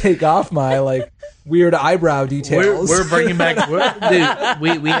gonna take off my like weird eyebrow details. We're bringing back. Dude,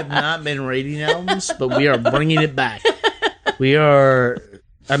 we have not been rating albums, but we are bringing it back. We are.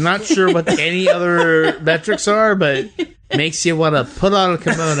 I'm not sure what any other metrics are, but makes you want to put on a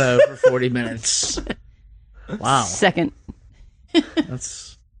kimono for 40 minutes. Wow, Second.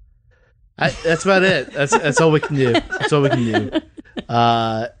 that's about it. That's all we can do. That's all we can do.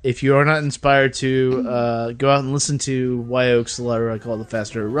 If you are not inspired to go out and listen to Why Oaks, the letter I call the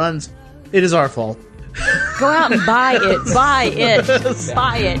faster it runs, it is our fault. Go out and buy it. Buy it.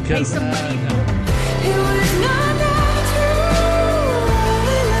 Buy it. Pay some money. It was not natural.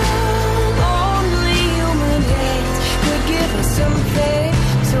 Only human hate could give us something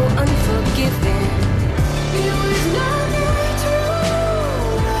so unforgiving. It was not natural.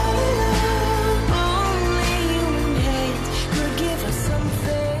 Only human hate could give us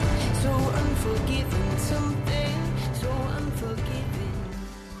something so unforgiving. Something so unforgiving.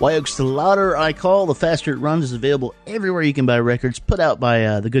 Why Oaks, the louder I call, the faster it runs is available everywhere you can buy records, put out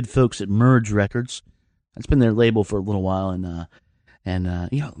by the good folks at Merge Records. That's been their label for a little while, and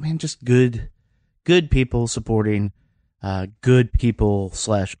you know, man, just good people supporting good people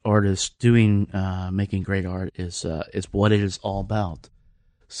 / artists doing making great art is what it is all about.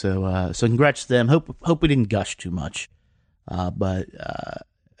 So congrats to them. Hope we didn't gush too much, but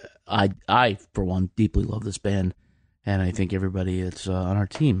I for one deeply love this band, and I think everybody that's on our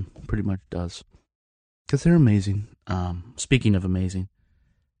team pretty much does, because they're amazing. Speaking of amazing,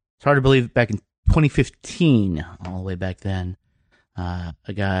 it's hard to believe back in 2015, all the way back then, a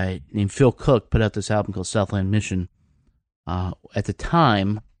guy named Phil Cook put out this album called Southland Mission. At the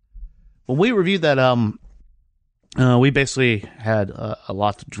time, when we reviewed that album, we basically had a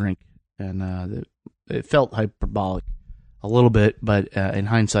lot to drink, and it felt hyperbolic a little bit, but in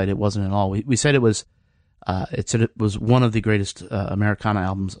hindsight, it wasn't at all. We said it was one of the greatest Americana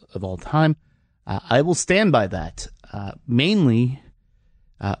albums of all time. I will stand by that, mainly,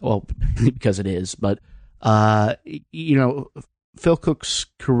 because it is, but Phil Cook's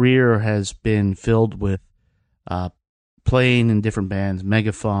career has been filled with playing in different bands,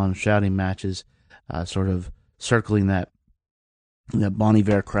 megaphone, shouting matches, sort of circling that Bon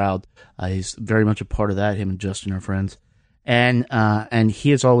Iver crowd. He's very much a part of that. Him and Justin are friends, and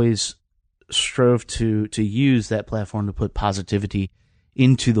he has always strove to use that platform to put positivity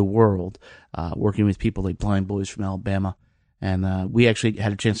into the world, working with people like Blind Boys from Alabama. And we actually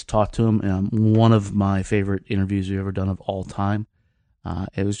had a chance to talk to him. One of my favorite interviews we've ever done of all time.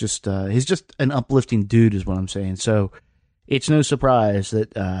 It was just he's just an uplifting dude, is what I'm saying. So it's no surprise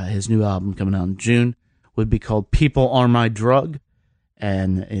that his new album coming out in June would be called "People Are My Drug,"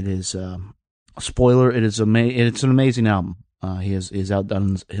 and it is spoiler. It's an amazing album. He has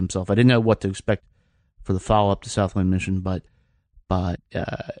outdone himself. I didn't know what to expect for the follow up to Southland Mission, but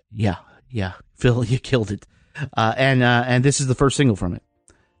yeah, Phil, you killed it. And this is the first single from it.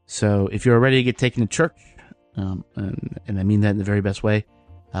 So if you're ready to get taken to church, and I mean that in the very best way,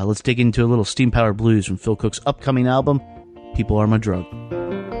 let's dig into a little steam powered blues from Phil Cook's upcoming album, "People Are My Drug."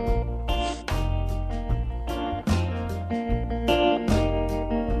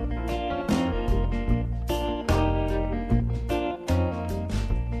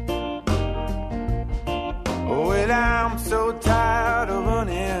 Well, I'm so tired of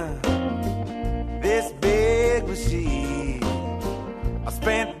running this big machine. I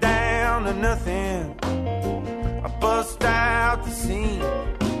spent down to nothing. I bust out the scene.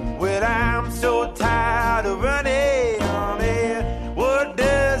 Well, I'm so tired of running. What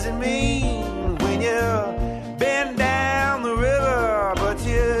does it mean when you've been down the river, but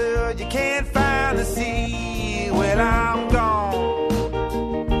you can't find the sea? Well, I'm gone.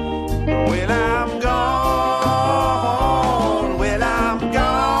 Well, I'm gone. Well, I'm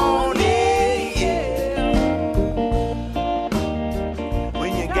gone. Yeah.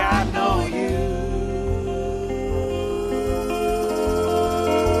 When you got no use.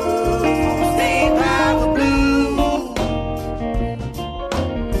 Steam power blue.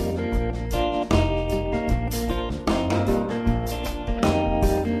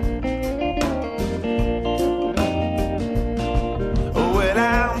 Well,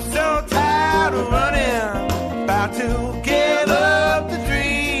 I'm so tired of running, about to give up the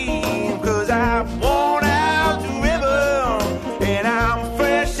dream, 'cause I've worn out the river and I'm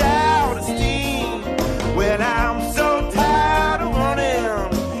fresh out of steam. Well, I'm so tired of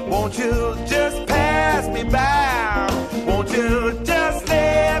running, won't you just pass me by? Won't you just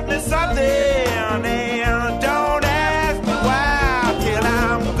let me something and don't ask me why till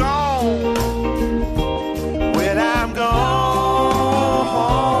I'm gone? Well, I'm gone.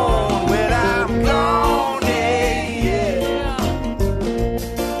 Well, I'm gone, yeah.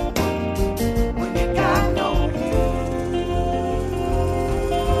 When you got no use.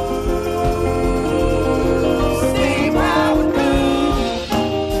 Steam power blue.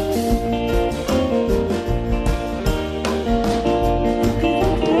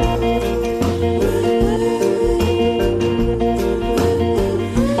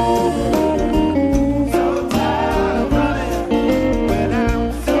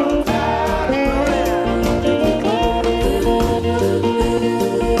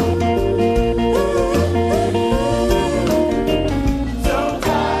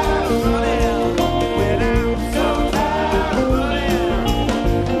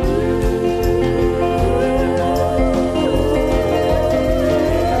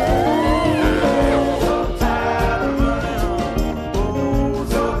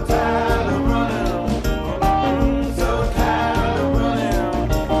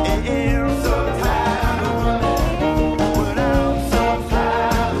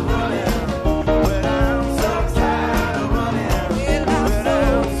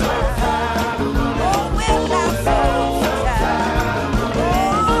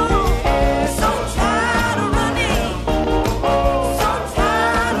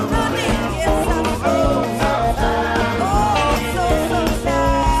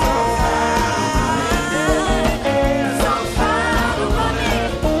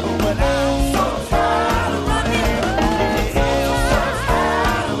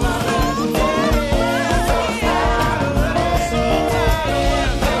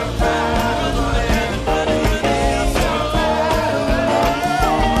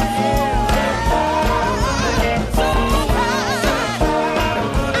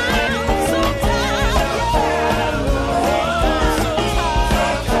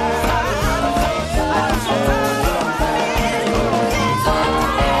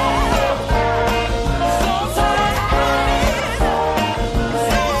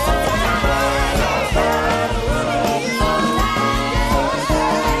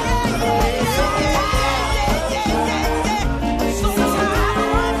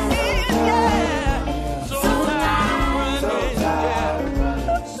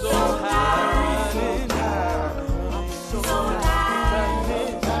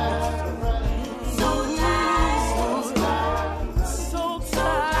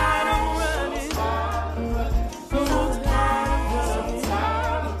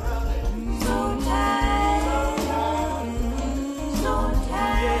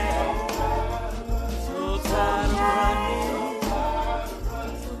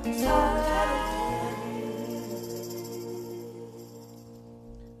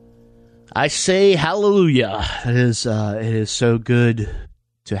 I say hallelujah. It is so good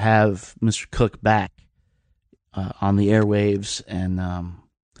to have Mr. Cook back on the airwaves, and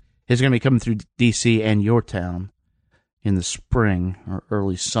he's going to be coming through D.C. and your town in the spring or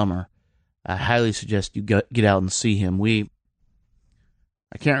early summer. I highly suggest you get out and see him.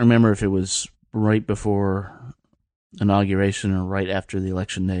 I can't remember if it was right before inauguration or right after the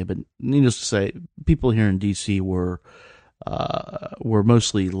election day, but needless to say, people here in D.C. were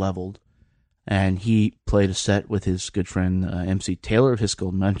mostly leveled, and he played a set with his good friend MC Taylor of His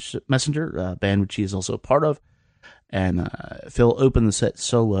Gold Messenger, a band which he is also a part of, and Phil opened the set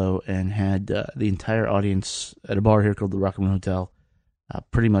solo and had the entire audience at a bar here called the Rock and Roll Hotel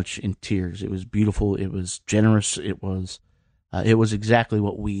pretty much in tears. It was beautiful. It was generous. It was exactly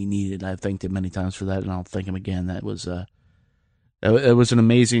what we needed. I've thanked him many times for that, and I'll thank him again. That was it was an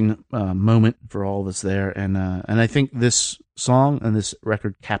amazing moment for all of us there, and I think this song and this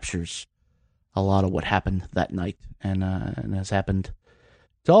record captures a lot of what happened that night, and has happened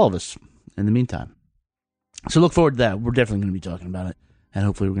to all of us in the meantime. So look forward to that. We're definitely going to be talking about it, and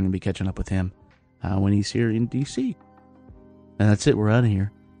hopefully we're going to be catching up with him when he's here in D.C. And that's it. We're out of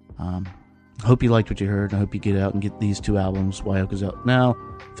here. Hope you liked what you heard. I hope you get out and get these two albums. Wyoke is out now.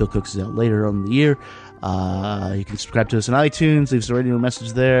 Phil Cook's is out later on in the year. You can subscribe to us on iTunes. Leave us a radio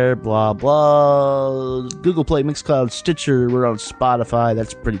message there. Blah, blah. Google Play, Mixcloud, Stitcher. We're on Spotify.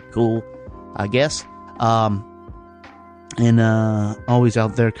 That's pretty cool, I guess. And always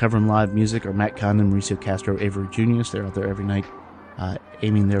out there covering live music are Matt Condon, Mauricio Castro, Avery Junius. They're out there every night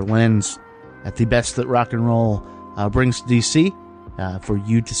aiming their lens at the best that rock and roll brings to DC for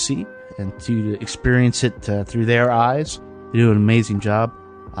you to see and to experience it through their eyes. They do an amazing job.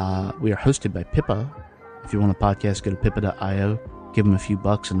 We are hosted by Pippa. If you want a podcast, go to pippa.io. Give them a few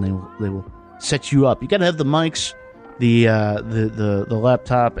bucks, and they will set you up. You got to have the mics, the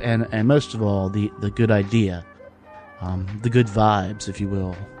laptop, and most of all the good idea, the good vibes, if you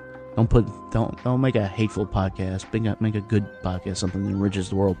will. Don't make a hateful podcast. Make a good podcast, something that enriches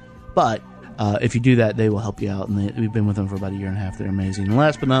the world. But if you do that, they will help you out, and we've been with them for about a year and a half. They're amazing. And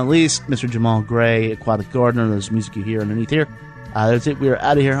last but not least, Mr. Jamal Gray, Aquatic Gardener. There's music you hear underneath here. That's it. We are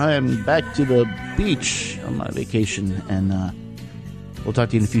out of here. I am back to the beach on my vacation, and we'll talk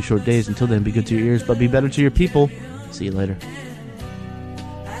to you in a few short days. Until then, be good to your ears, but be better to your people. See you later.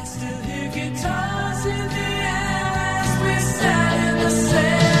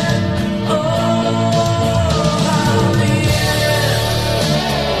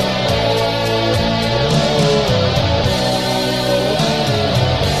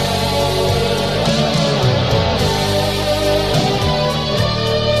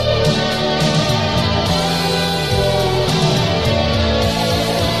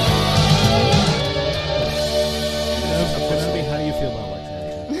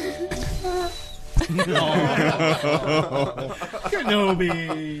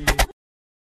 Kenobi.